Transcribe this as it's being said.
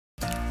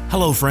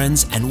Hello,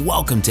 friends, and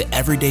welcome to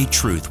Everyday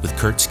Truth with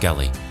Kurt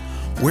Skelly.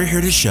 We're here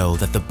to show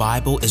that the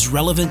Bible is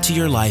relevant to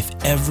your life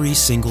every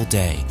single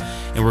day,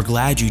 and we're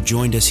glad you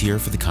joined us here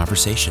for the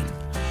conversation.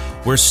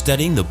 We're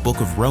studying the book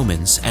of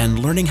Romans and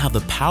learning how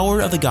the power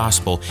of the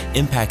gospel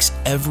impacts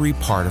every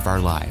part of our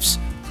lives.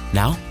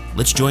 Now,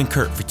 let's join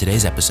Kurt for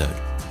today's episode.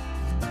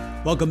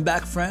 Welcome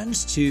back,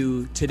 friends,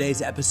 to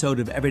today's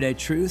episode of Everyday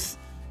Truth.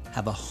 I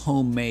have a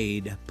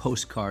homemade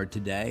postcard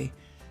today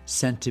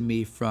sent to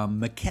me from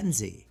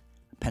Mackenzie,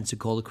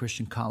 Pensacola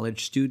Christian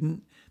College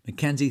student.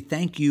 Mackenzie,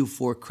 thank you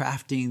for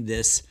crafting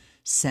this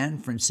San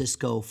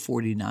Francisco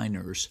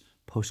 49ers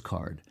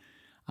postcard.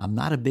 I'm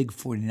not a big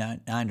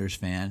 49ers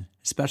fan,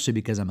 especially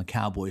because I'm a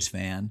Cowboys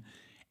fan.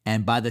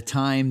 And by the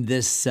time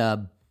this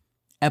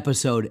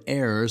episode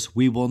airs,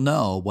 we will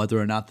know whether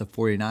or not the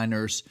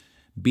 49ers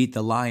beat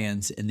the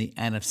Lions in the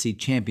NFC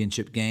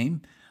Championship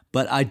game.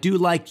 But I do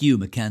like you,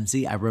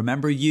 Mackenzie. I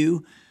remember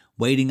you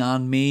waiting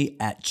on me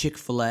at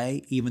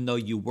Chick-fil-A, even though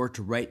you worked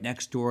right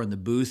next door in the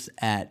booth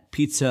at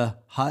Pizza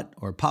Hut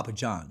or Papa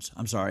John's.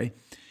 I'm sorry.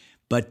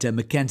 But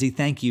Mackenzie,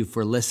 thank you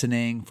for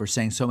listening, for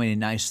saying so many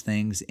nice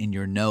things in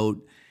your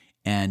note.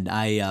 And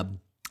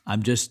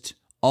I'm just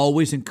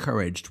always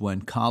encouraged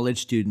when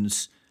college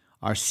students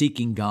are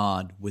seeking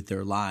God with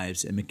their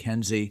lives. And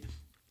Mackenzie,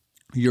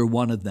 you're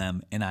one of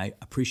them, and I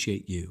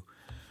appreciate you.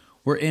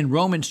 We're in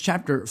Romans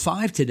chapter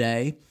 5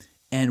 today.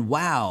 And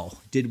wow,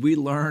 did we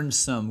learn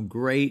some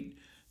great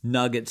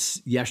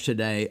nuggets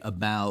yesterday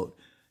about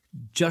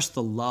just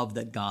the love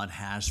that God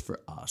has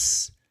for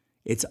us.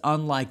 It's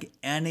unlike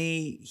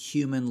any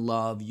human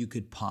love you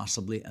could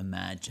possibly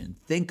imagine.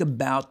 Think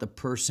about the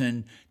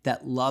person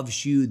that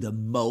loves you the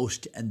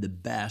most and the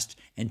best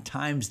and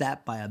times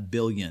that by 1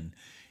 billion,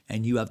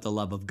 and you have the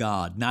love of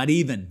God, not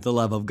even the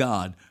love of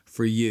God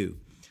for you.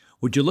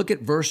 Would you look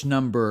at verse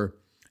number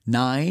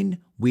 9?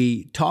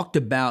 We talked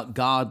about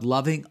God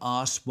loving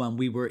us when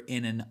we were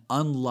in an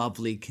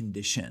unlovely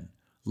condition,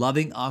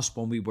 loving us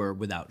when we were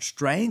without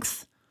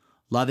strength,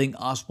 loving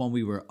us when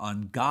we were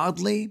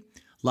ungodly,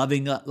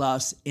 loving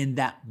us in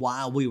that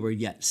while we were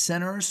yet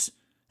sinners.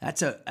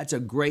 That's a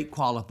great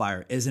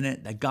qualifier, isn't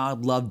it? That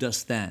God loved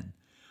us then.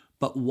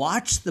 But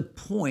watch the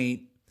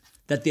point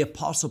that the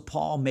Apostle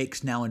Paul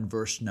makes now in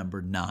verse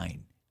number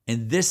 9.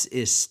 And this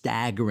is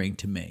staggering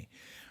to me.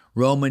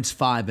 Romans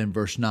 5 and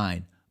verse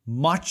 9.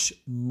 Much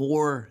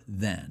more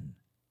than.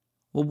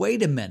 Well,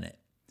 wait a minute.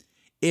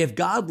 If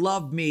God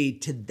loved me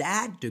to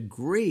that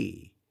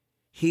degree,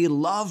 He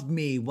loved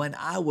me when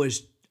I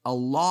was a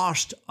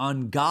lost,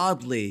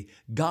 ungodly,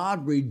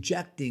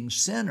 God-rejecting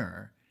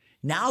sinner.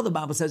 Now the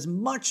Bible says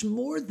much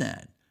more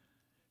than.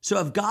 So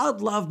if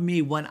God loved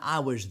me when I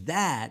was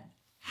that,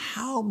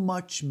 how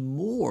much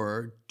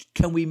more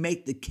can we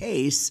make the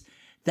case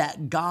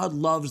that God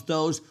loves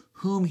those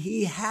whom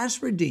He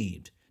has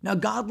redeemed? Now,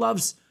 God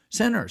loves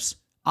sinners.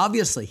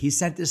 Obviously, He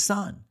sent His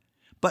Son,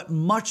 but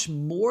much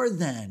more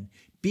than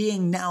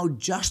being now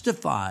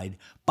justified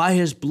by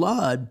His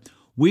blood,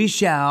 we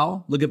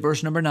shall, look at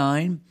verse number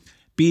 9,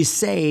 be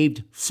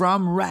saved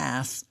from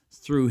wrath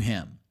through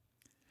Him.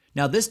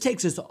 Now, this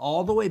takes us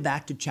all the way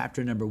back to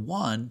chapter number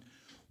 1,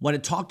 when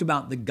it talked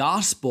about the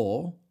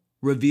gospel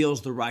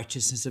reveals the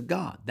righteousness of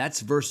God. That's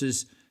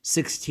verses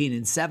 16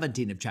 and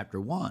 17 of chapter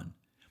 1.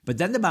 But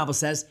then the Bible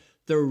says,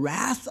 the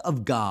wrath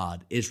of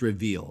God is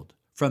revealed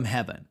from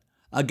heaven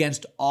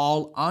against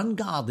all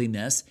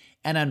ungodliness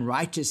and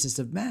unrighteousness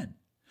of men.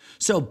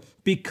 So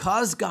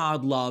because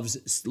God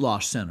loves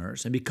lost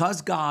sinners and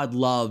because God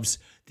loves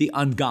the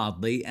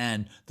ungodly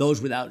and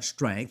those without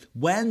strength,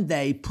 when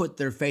they put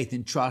their faith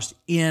and trust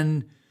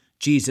in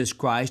Jesus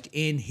Christ,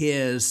 in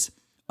His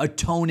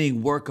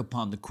atoning work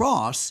upon the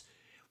cross,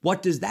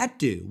 what does that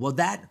do? Well,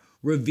 that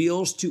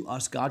reveals to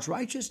us God's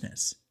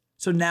righteousness.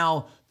 So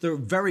now the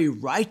very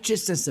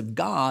righteousness of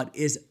God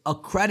is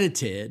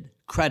credited,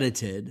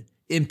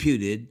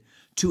 imputed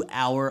to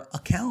our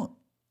account.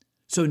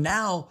 So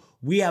now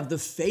we have the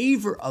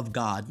favor of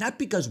God, not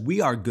because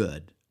we are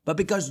good, but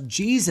because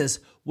Jesus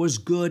was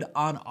good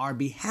on our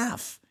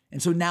behalf.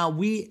 And so now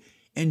we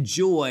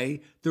enjoy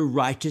the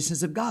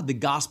righteousness of God. The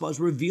gospel has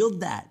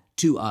revealed that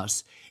to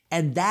us.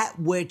 And that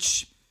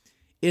which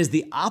is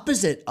the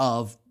opposite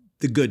of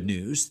the good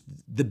news,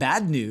 the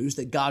bad news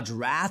that God's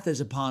wrath is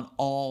upon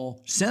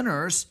all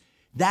sinners,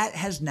 that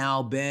has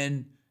now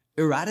been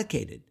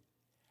eradicated.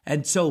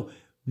 And so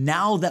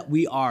now that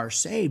we are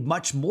saved,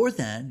 much more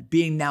than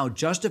being now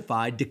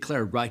justified,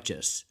 declared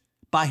righteous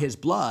by His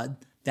blood,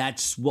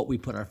 that's what we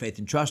put our faith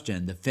and trust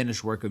in, the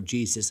finished work of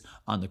Jesus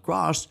on the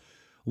cross,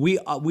 we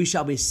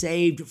shall be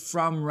saved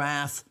from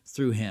wrath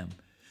through Him.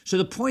 So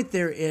the point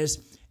there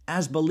is,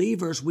 as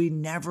believers, we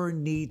never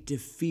need to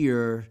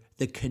fear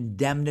the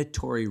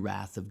condemnatory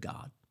wrath of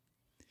God.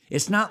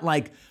 It's not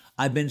like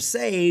I've been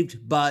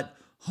saved, but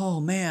oh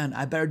man,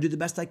 I better do the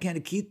best I can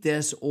to keep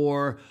this,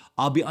 or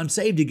I'll be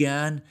unsaved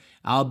again.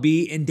 I'll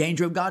be in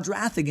danger of God's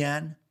wrath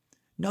again.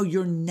 No,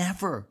 you're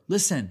never.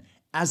 Listen,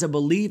 as a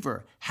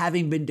believer,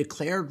 having been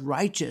declared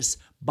righteous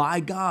by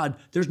God,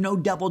 there's no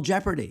double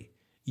jeopardy.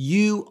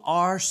 You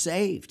are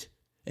saved.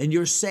 And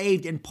you're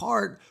saved in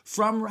part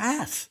from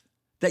wrath,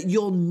 that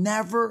you'll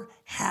never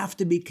have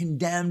to be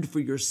condemned for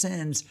your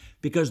sins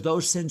because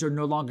those sins are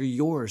no longer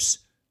yours.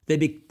 They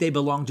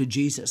belong to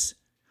Jesus,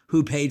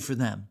 who paid for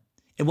them.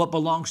 And what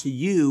belongs to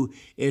you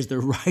is the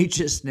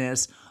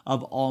righteousness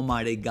of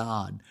Almighty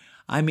God.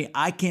 I mean,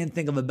 I can't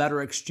think of a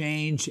better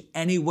exchange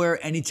anywhere,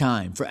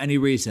 anytime, for any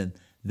reason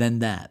than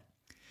that.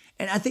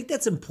 And I think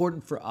that's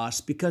important for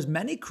us because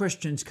many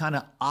Christians kind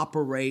of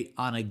operate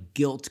on a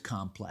guilt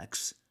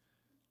complex.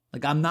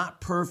 Like, I'm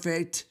not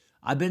perfect.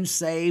 I've been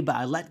saved, but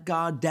I let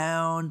God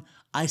down.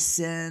 I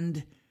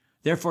sinned.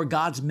 Therefore,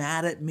 God's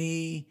mad at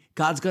me.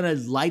 God's going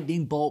to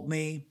lightning bolt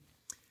me.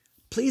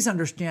 Please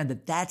understand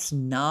that that's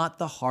not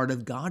the heart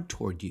of God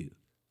toward you.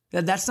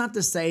 That's not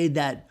to say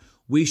that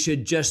we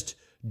should just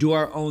do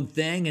our own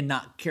thing and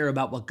not care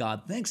about what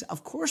God thinks.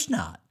 Of course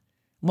not.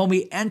 When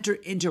we enter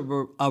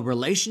into a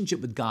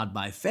relationship with God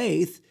by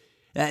faith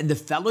and the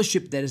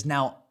fellowship that is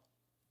now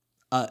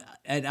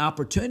an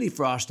opportunity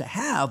for us to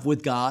have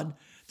with God,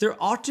 there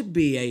ought to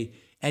be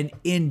an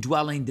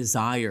indwelling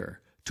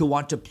desire to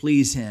want to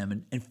please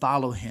Him and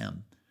follow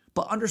Him.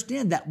 But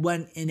understand that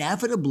when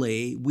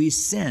inevitably we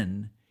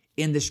sin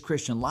in this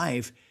Christian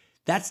life,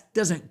 that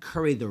doesn't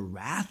curry the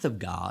wrath of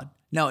God.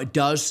 Now, it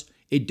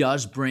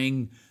does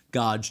bring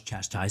God's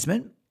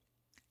chastisement.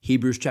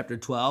 Hebrews chapter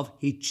 12,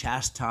 He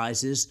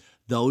chastises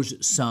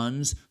those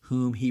sons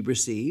whom He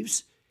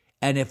receives.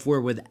 And if we're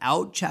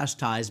without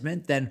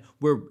chastisement, then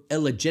we're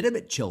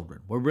illegitimate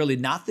children. We're really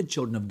not the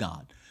children of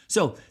God.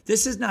 So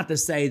this is not to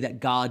say that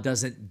God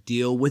doesn't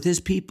deal with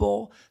His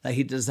people, that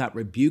He does not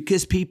rebuke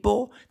His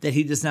people, that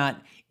He does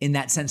not, in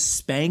that sense,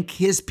 spank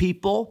His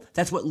people.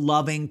 That's what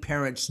loving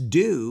parents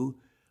do.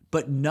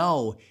 But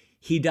no,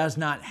 He does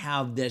not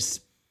have this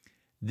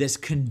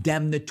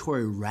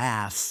condemnatory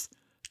wrath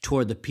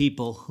toward the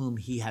people whom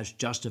He has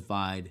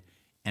justified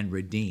and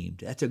redeemed.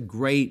 That's a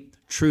great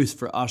truth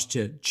for us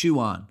to chew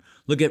on.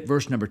 Look at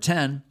verse number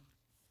 10.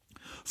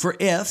 For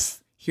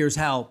if, here's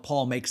how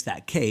Paul makes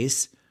that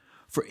case,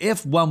 for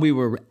if when we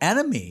were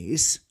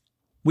enemies,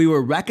 we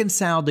were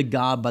reconciled to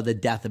God by the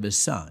death of His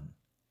Son.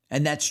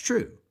 And that's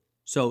true.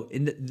 So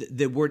in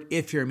the word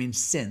if here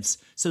means since.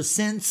 So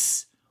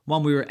since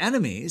when we were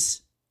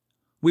enemies,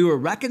 we were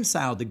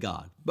reconciled to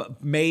God,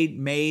 but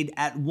made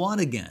at one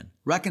again,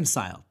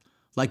 reconciled.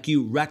 Like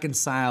you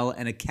reconcile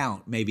an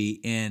account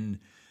maybe in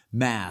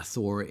math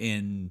or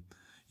in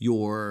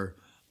your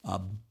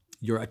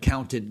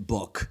accountant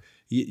book.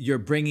 You're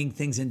bringing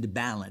things into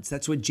balance.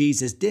 That's what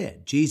Jesus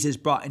did. Jesus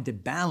brought into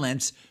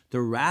balance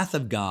the wrath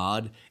of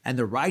God and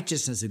the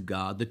righteousness of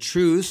God, the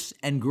truth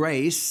and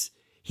grace.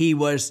 He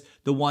was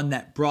the one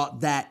that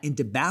brought that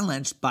into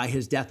balance by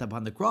His death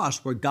upon the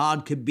cross, where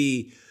God could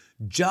be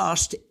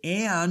just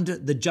and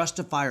the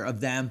justifier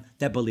of them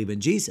that believe in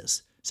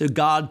Jesus. So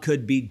God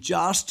could be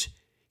just.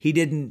 He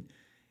didn't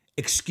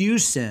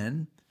excuse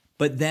sin,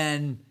 but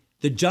then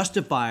the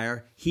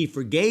justifier, He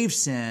forgave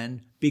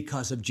sin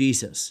because of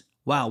Jesus.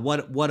 Wow,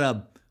 what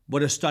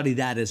a study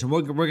that is. And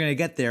we're going to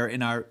get there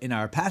in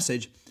our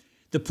passage.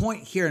 The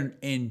point here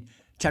in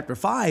chapter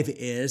 5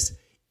 is,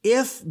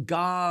 if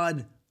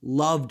God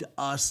loved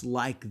us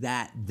like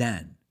that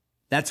then.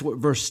 That's what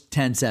verse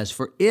 10 says.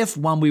 For if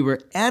when we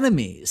were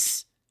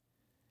enemies,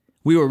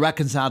 we were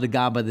reconciled to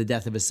God by the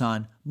death of His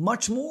Son,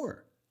 much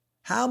more.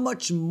 How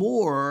much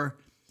more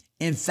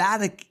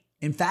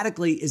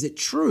emphatically is it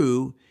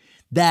true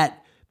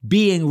that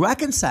being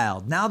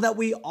reconciled, now that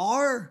we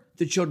are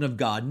the children of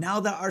God, now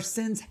that our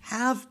sins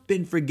have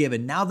been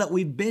forgiven, now that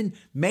we've been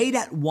made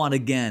at one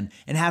again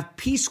and have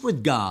peace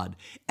with God,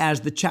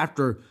 as the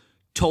chapter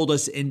told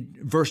us in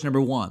verse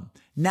number 1.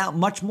 Now,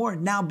 much more,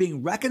 now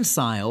being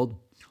reconciled,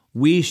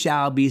 we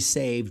shall be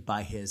saved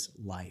by His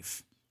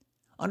life.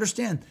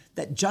 Understand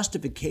that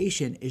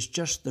justification is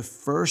just the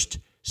first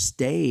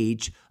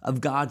stage of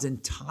God's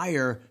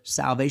entire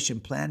salvation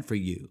plan for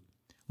you.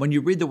 When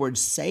you read the word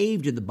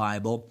saved in the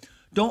Bible,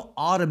 don't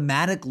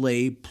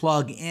automatically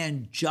plug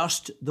in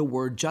just the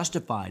word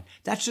justified.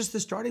 That's just the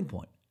starting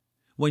point.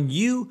 When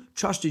you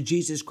trusted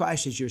Jesus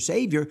Christ as your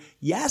Savior,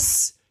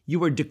 yes, you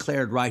were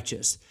declared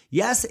righteous.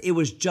 Yes, it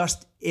was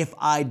just if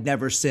I'd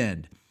never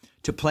sinned,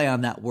 to play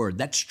on that word.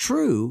 That's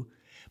true,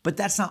 but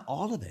that's not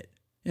all of it.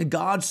 And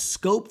God's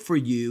scope for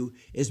you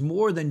is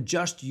more than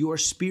just your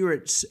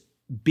spirit's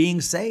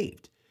being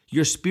saved,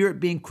 your spirit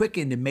being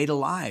quickened and made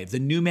alive, the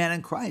new man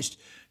in Christ.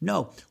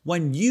 No,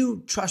 when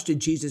you trusted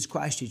Jesus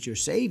Christ as your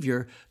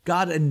Savior,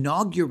 God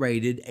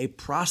inaugurated a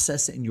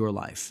process in your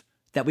life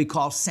that we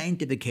call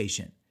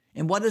sanctification.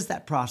 And what is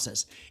that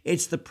process?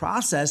 It's the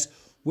process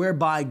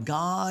whereby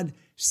God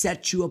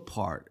sets you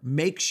apart,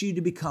 makes you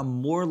to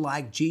become more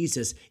like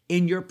Jesus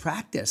in your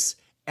practice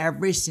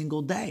every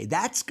single day.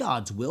 That's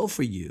God's will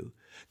for you.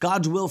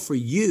 God's will for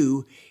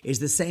you is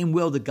the same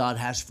will that God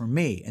has for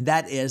me, and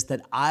that is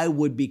that I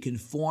would be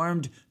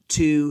conformed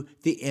to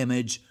the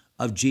image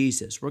of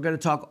Jesus. We're going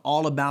to talk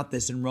all about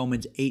this in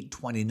Romans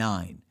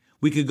 8:29.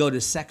 We could go to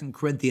 2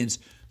 Corinthians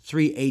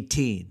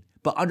 3:18.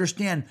 But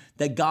understand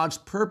that God's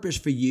purpose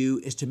for you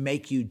is to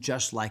make you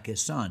just like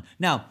His Son.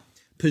 Now,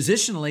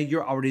 Positionally,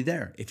 you're already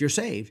there if you're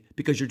saved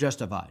because you're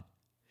justified.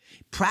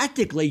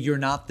 Practically, you're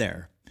not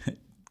there.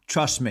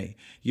 Trust me,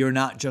 you're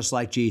not just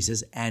like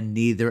Jesus, and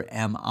neither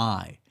am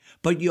I.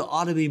 But you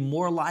ought to be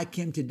more like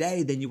him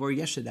today than you were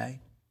yesterday.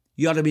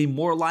 You ought to be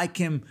more like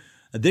him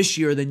this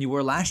year than you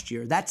were last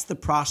year. That's the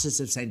process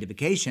of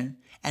sanctification.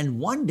 And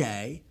one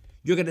day,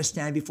 you're going to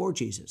stand before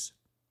Jesus.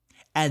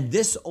 And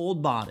this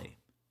old body,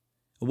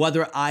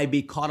 whether I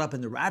be caught up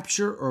in the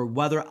rapture or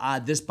whether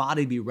this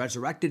body be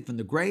resurrected from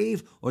the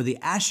grave or the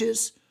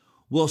ashes,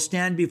 will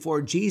stand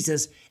before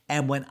Jesus.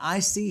 And when I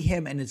see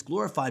him in his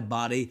glorified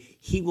body,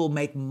 he will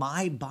make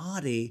my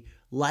body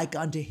like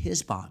unto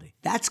his body.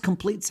 That's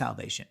complete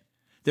salvation.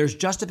 There's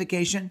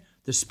justification,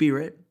 the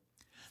Spirit.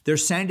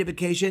 There's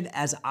sanctification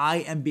as I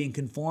am being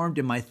conformed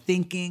in my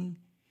thinking,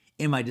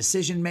 in my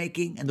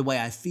decision-making, and the way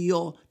I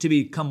feel to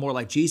become more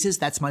like Jesus.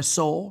 That's my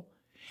soul.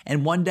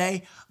 And one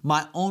day,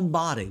 my own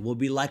body will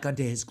be like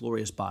unto his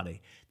glorious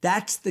body.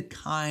 That's the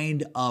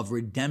kind of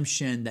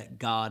redemption that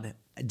God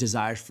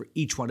desires for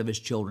each one of his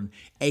children.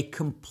 A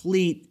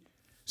complete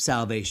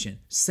salvation,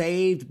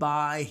 saved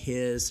by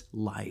his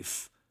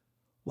life.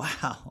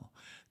 Wow.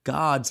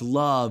 God's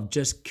love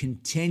just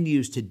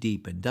continues to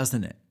deepen,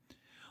 doesn't it?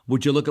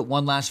 Would you look at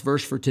one last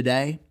verse for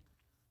today?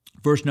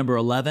 Verse number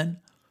 11,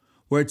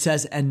 where it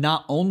says, and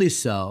not only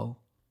so,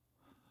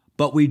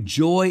 but we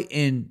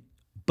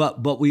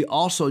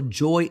also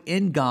joy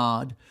in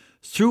God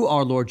through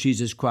our Lord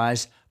Jesus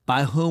Christ,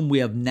 by whom we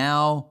have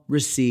now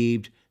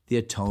received the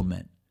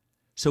atonement.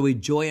 So we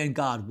joy in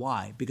God.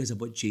 Why? Because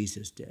of what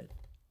Jesus did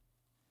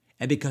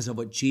and because of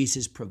what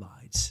Jesus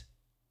provides.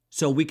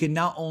 So we can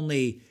not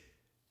only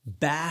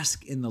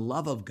bask in the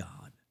love of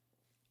God,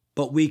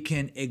 but we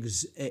can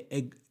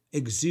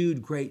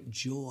exude great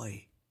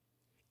joy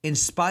in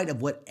spite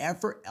of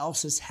whatever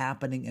else is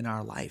happening in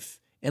our life.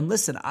 And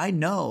listen, I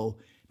know,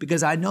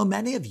 because I know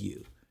many of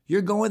you,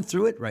 you're going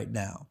through it right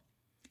now.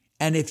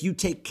 And if you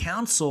take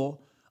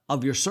counsel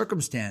of your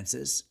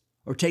circumstances,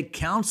 or take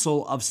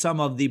counsel of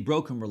some of the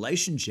broken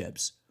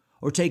relationships,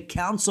 or take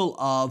counsel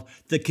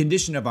of the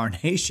condition of our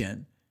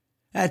nation,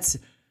 that's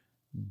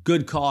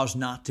good cause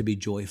not to be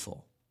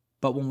joyful.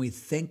 But when we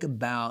think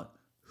about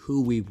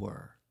who we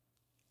were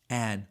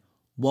and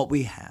what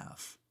we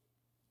have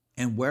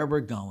and where we're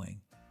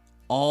going,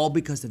 all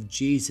because of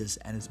Jesus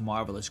and his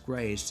marvelous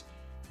grace,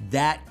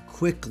 that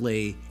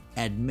quickly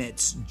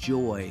admits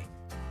joy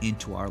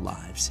into our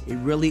lives. It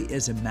really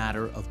is a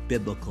matter of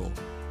biblical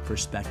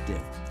perspective.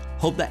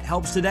 Hope that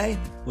helps today.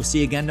 We'll see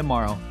you again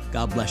tomorrow.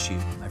 God bless you,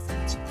 my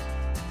friends.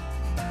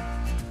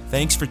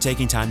 Thanks for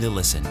taking time to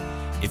listen.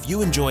 If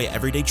you enjoy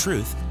Everyday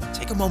Truth,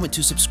 take a moment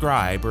to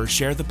subscribe or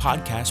share the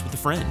podcast with a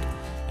friend.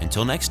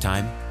 Until next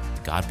time,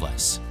 God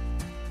bless.